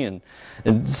this pain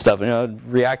and stuff,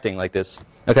 reacting like this.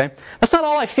 Okay? That's not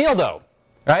all I feel, though.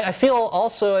 Right? I feel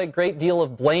also a great deal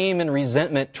of blame and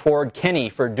resentment toward Kenny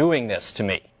for doing this to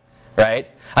me. Right?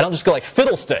 I don't just go like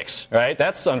fiddlesticks. Right?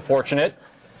 That's unfortunate.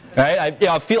 Right?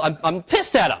 I'm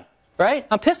pissed at him. Right?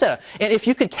 I'm pissed at him. And if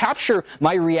you could capture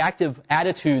my reactive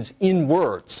attitudes in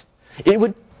words, it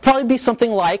would probably be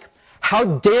something like, how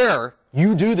dare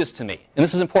you do this to me? And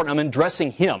this is important. I'm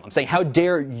addressing him. I'm saying, how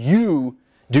dare you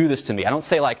do this to me? I don't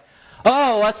say like,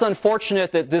 oh, that's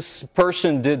unfortunate that this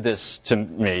person did this to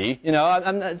me.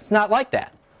 It's not like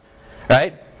that.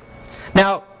 Right?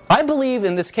 Now, I believe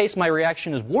in this case my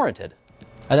reaction is warranted.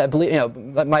 I believe,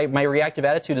 my reactive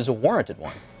attitude is a warranted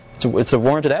one. It's a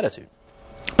warranted attitude.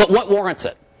 But what warrants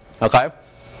it? Okay?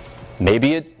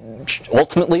 Maybe it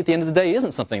ultimately at the end of the day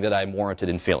isn't something that I'm warranted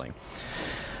in feeling.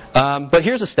 But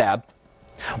here's a stab.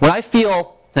 When I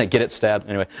feel, get it, stab?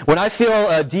 Anyway. When I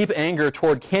feel deep anger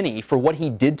toward Kenny for what he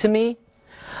did to me,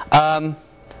 this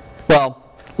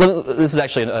is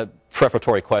actually a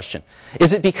prefatory question.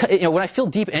 Is it because, when I feel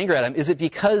deep anger at him, is it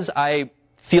because I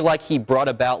feel like he brought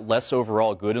about less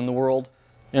overall good in the world?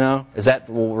 Is that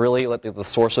really the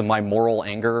source of my moral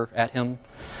anger at him?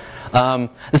 So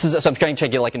I'm trying to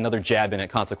get like another jab in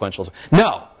at consequentials.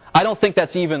 No, I don't think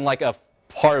that's even like a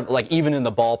part of, like, even in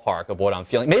the ballpark of what I'm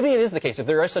feeling. Maybe it is the case. If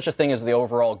there is such a thing as the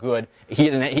overall good,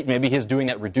 maybe his doing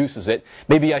that reduces it.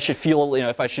 Maybe I should feel,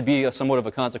 if I should be somewhat of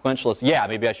a consequentialist, yeah,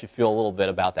 maybe I should feel a little bit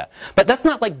about that. But that's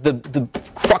not like the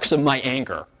crux of my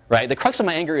anger, right? The crux of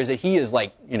my anger is that he is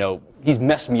like, he's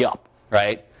messed me up,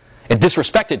 right? And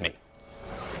disrespected me,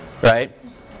 right?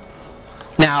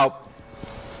 Now,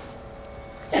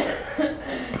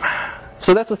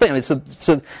 so that's the thing. I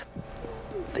mean,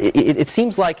 it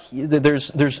seems like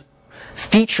there's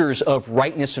features of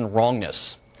rightness and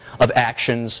wrongness of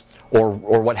actions or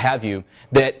what have you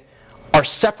that are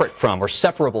separate from or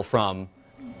separable from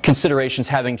considerations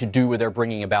having to do with their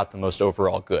bringing about the most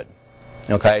overall good.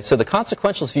 Okay? So the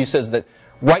consequentialist view says that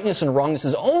rightness and wrongness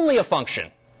is only a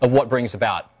function of what brings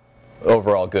about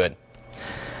overall good.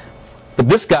 But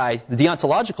this guy, the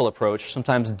deontological approach,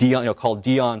 sometimes called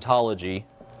deontology,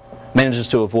 manages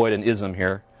to avoid an ism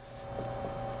here.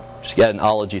 Just get an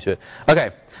ology to it.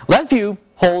 Okay, well, that view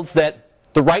holds that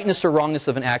the rightness or wrongness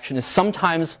of an action is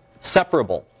sometimes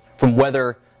separable from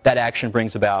whether that action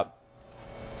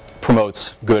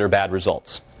promotes good or bad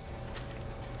results.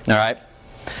 All right?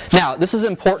 Now, this is an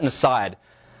important aside,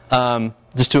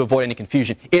 just to avoid any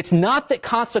confusion. It's not that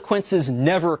consequences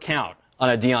never count on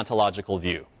a deontological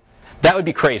view. That would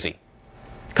be crazy.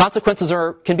 Consequences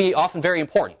can be often very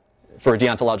important for a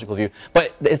deontological view,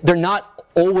 but they're not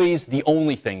always the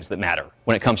only things that matter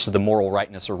when it comes to the moral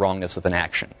rightness or wrongness of an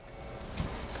action.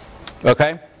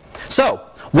 Okay? So,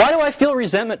 why do I feel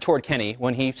resentment toward Kenny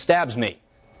when he stabs me?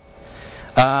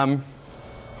 Well,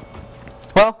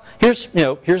 here's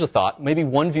a thought. Maybe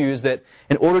one view is that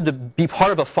in order to be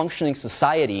part of a functioning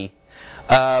society,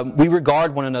 we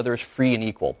regard one another as free and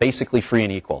equal, basically free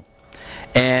and equal.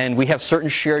 And we have certain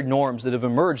shared norms that have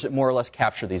emerged that more or less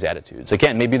capture these attitudes.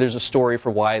 Again, maybe there's a story for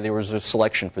why there was a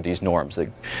selection for these norms,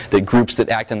 that groups that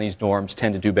act on these norms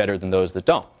tend to do better than those that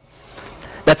don't.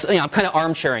 That's, I'm kind of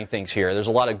arm-chairing things here. There's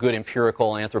a lot of good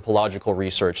empirical anthropological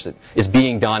research that is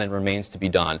being done and remains to be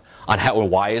done on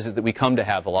why is it that we come to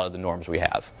have a lot of the norms we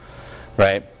have,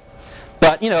 right?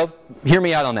 But, hear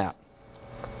me out on that.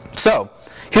 So,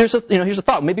 here's a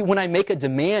thought. Maybe when I make a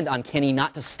demand on Kenny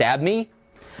not to stab me,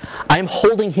 I'm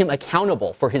holding him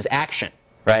accountable for his action,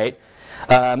 right?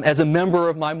 As a member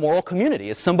of my moral community,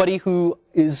 as somebody who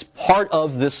is part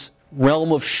of this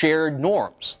realm of shared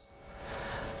norms.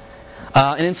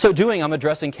 And in so doing, I'm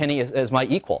addressing Kenny as my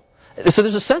equal. So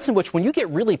there's a sense in which when you get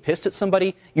really pissed at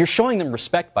somebody, you're showing them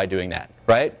respect by doing that,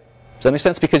 right? Does that make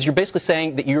sense? Because you're basically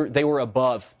saying that they were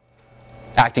above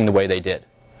acting the way they did.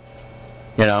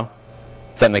 If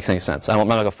that makes any sense. I'm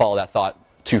not going to follow that thought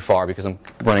too far because I'm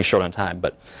running short on time,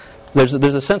 but There's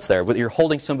a sense there, but you're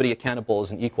holding somebody accountable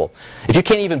as an equal. If you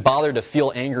can't even bother to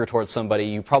feel anger towards somebody,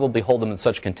 you probably hold them in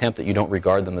such contempt that you don't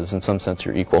regard them as, in some sense,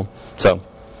 your equal. So,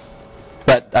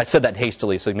 but I said that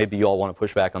hastily, so maybe you all want to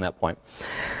push back on that point.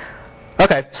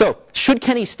 Okay, so should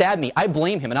Kenny stab me? I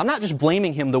blame him, and I'm not just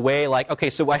blaming him the way like, okay,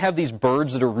 so I have these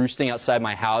birds that are roosting outside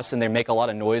my house, and they make a lot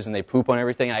of noise and they poop on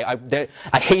everything. I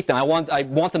hate them. I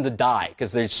want them to die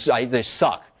because they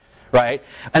suck. Right?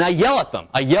 And I yell at them.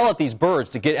 I yell at these birds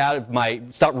to get out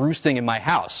of stop roosting in my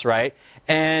house, right?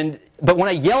 But when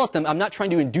I yell at them, I'm not trying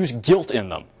to induce guilt in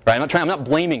them, right? I'm not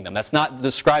blaming them. That's not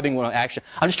describing what action.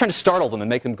 I'm just trying to startle them and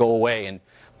make them go away and,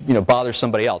 bother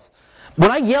somebody else. When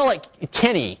I yell at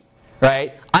Kenny,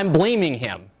 right, I'm blaming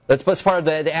him. That's part of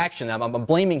the action. I'm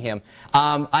blaming him.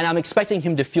 And I'm expecting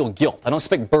him to feel guilt. I don't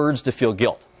expect birds to feel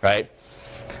guilt, right?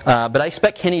 But I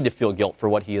expect Kenny to feel guilt for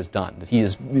what he has done.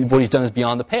 What he's done is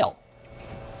beyond the pale.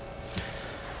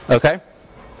 Okay?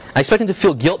 I expect him to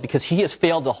feel guilt because he has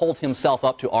failed to hold himself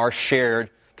up to our shared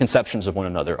conceptions of one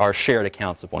another, our shared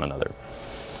accounts of one another.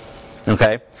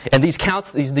 Okay? And these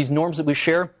counts, these norms that we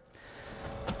share,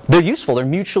 they're useful. They're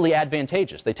mutually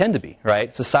advantageous. They tend to be,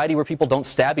 right? Society where people don't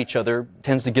stab each other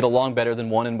tends to get along better than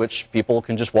one in which people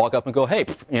can just walk up and go, hey,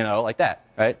 like that,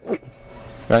 right?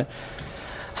 Right?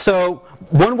 So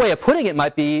one way of putting it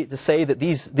might be to say that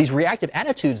these reactive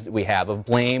attitudes that we have of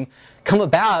blame come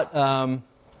about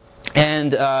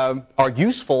and are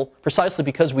useful precisely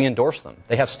because we endorse them.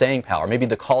 They have staying power. Maybe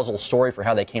the causal story for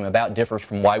how they came about differs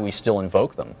from why we still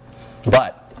invoke them.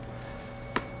 But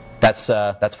that's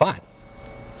fine.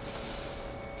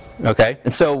 Okay?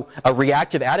 And so a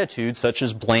reactive attitude such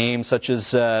as blame, such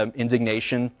as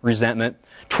indignation, resentment,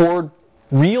 toward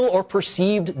real or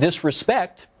perceived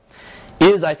disrespect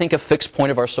is, I think, a fixed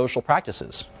point of our social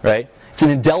practices, right? It's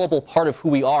an indelible part of who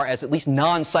we are as at least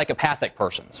non-psychopathic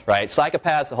persons, right?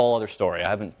 Psychopaths, a whole other story. I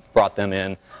haven't brought them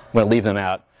in. I'm going to leave them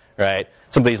out, right?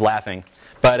 Somebody's laughing.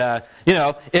 But,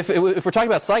 if we're talking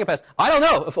about psychopaths, I don't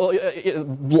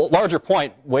know. Larger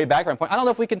point, way background point, I don't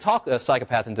know if we can talk a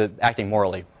psychopath into acting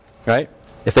morally, right?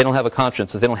 If they don't have a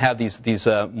conscience, if they don't have these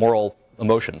moral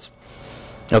emotions.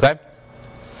 Okay?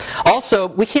 Also,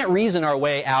 we can't reason our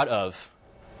way out of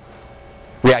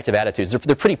reactive attitudes.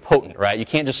 They're pretty potent, right? You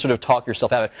can't just sort of talk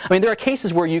yourself out of it. I mean, there are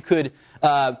cases where you could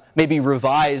maybe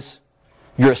revise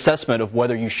your assessment of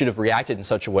whether you should have reacted in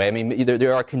such a way. I mean,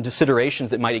 there are considerations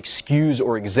that might excuse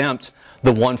or exempt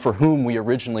the one for whom we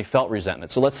originally felt resentment.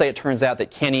 So let's say it turns out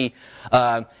that Kenny,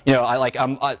 I'm in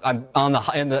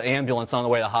the ambulance on the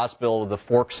way to the hospital with the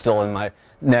fork still in my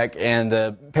neck, and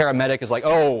the paramedic is like,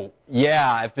 oh,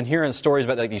 yeah, I've been hearing stories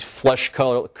about these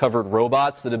flesh-covered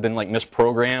robots that have been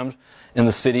misprogrammed in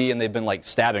the city, and they've been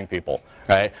stabbing people,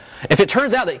 right? If it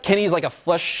turns out that Kenny's a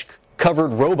flesh-covered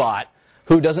robot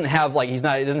who doesn't have he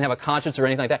doesn't have a conscience or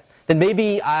anything like that, then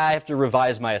maybe I have to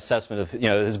revise my assessment of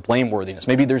his blameworthiness.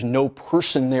 Maybe there's no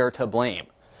person there to blame,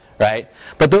 right?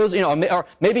 But those or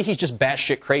maybe he's just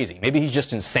batshit crazy. Maybe he's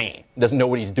just insane. Doesn't know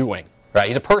what he's doing, right?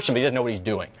 He's a person, but he doesn't know what he's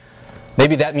doing.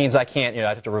 Maybe that means I can't I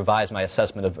have to revise my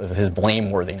assessment of his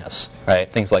blameworthiness, right?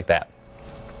 Things like that.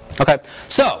 Okay,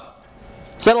 so.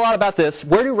 Said a lot about this.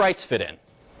 Where do rights fit in?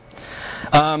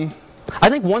 I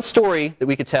think one story that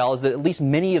we could tell is that at least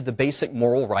many of the basic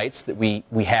moral rights that we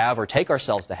have or take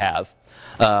ourselves to have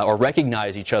or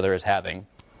recognize each other as having,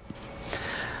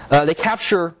 they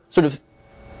capture sort of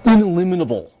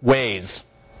ineliminable ways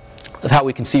of how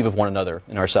we conceive of one another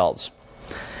and ourselves.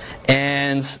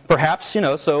 And perhaps,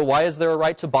 so why is there a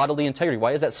right to bodily integrity?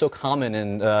 Why is that so common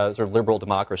in sort of liberal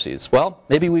democracies? Well,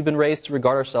 maybe we've been raised to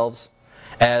regard ourselves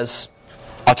as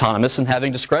autonomous and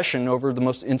having discretion over the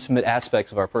most intimate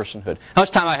aspects of our personhood. How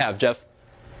much time I have, Jeff?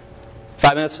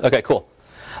 5 minutes? Okay, cool.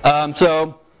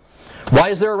 So, why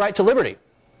is there a right to liberty?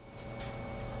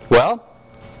 Well,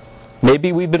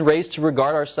 maybe we've been raised to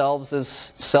regard ourselves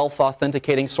as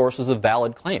self-authenticating sources of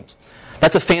valid claims.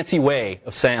 That's a fancy way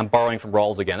of saying, I'm borrowing from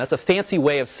Rawls again, that's a fancy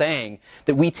way of saying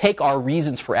that we take our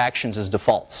reasons for actions as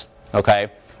defaults,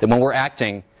 okay? That when we're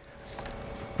acting,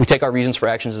 we take our reasons for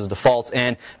actions as defaults,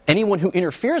 and anyone who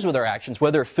interferes with our actions,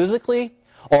 whether physically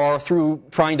or through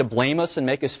trying to blame us and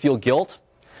make us feel guilt,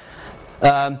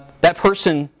 that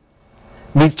person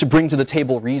needs to bring to the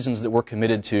table reasons that we're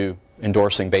committed to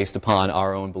endorsing based upon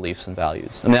our own beliefs and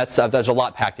values. I mean, there's a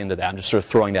lot packed into that. I'm just sort of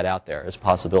throwing that out there as a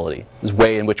possibility, as a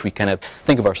way in which we kind of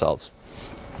think of ourselves.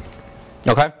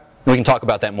 Okay? We can talk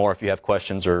about that more if you have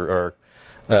questions or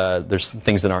there's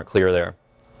things that aren't clear there.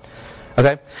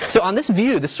 Okay? So on this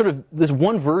view, this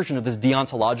one version of this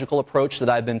deontological approach that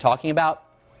I've been talking about,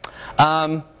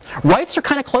 rights are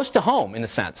kind of close to home in a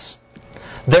sense.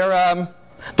 They're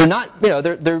not,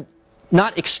 they're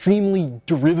not extremely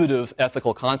derivative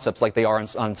ethical concepts like they are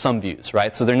on some views,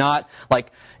 right? So they're not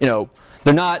like, they're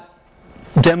not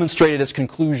demonstrated as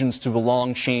conclusions to a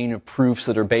long chain of proofs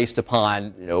that are based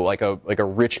upon, like a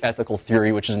rich ethical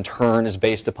theory, which in turn is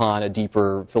based upon a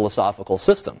deeper philosophical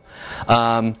system.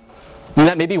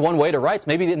 That may be one way to rights.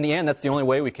 Maybe in the end that's the only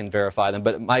way we can verify them.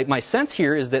 But my sense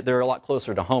here is that they're a lot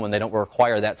closer to home and they don't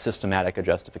require that systematic a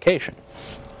justification.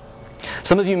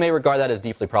 Some of you may regard that as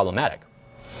deeply problematic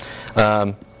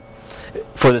for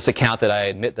this account that I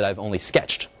admit that I've only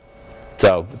sketched.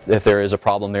 So if there is a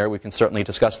problem there, we can certainly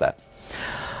discuss that.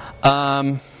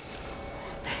 And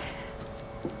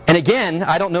again,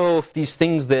 I don't know if these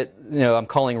things that I'm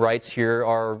calling rights here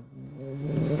are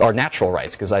natural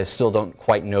rights, because I still don't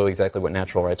quite know exactly what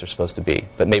natural rights are supposed to be.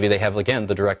 But maybe they have, again,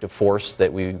 the directive force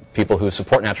that people who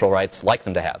support natural rights like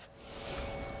them to have.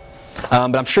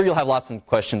 But I'm sure you'll have lots of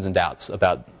questions and doubts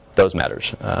about those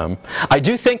matters. I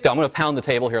do think, though, I'm going to pound the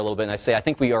table here a little bit, and I say I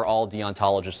think we are all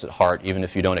deontologists at heart, even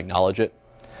if you don't acknowledge it.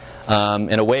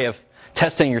 In a way of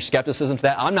testing your skepticism to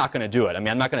that, I'm not going to do it. I mean,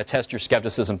 I'm not going to test your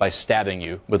skepticism by stabbing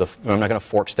you with I'm not going to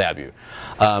fork stab you.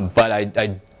 But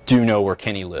I do know where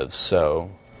Kenny lives, so,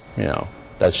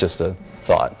 that's just a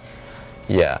thought.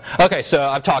 Yeah. Okay, so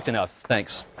I've talked enough.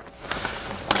 Thanks.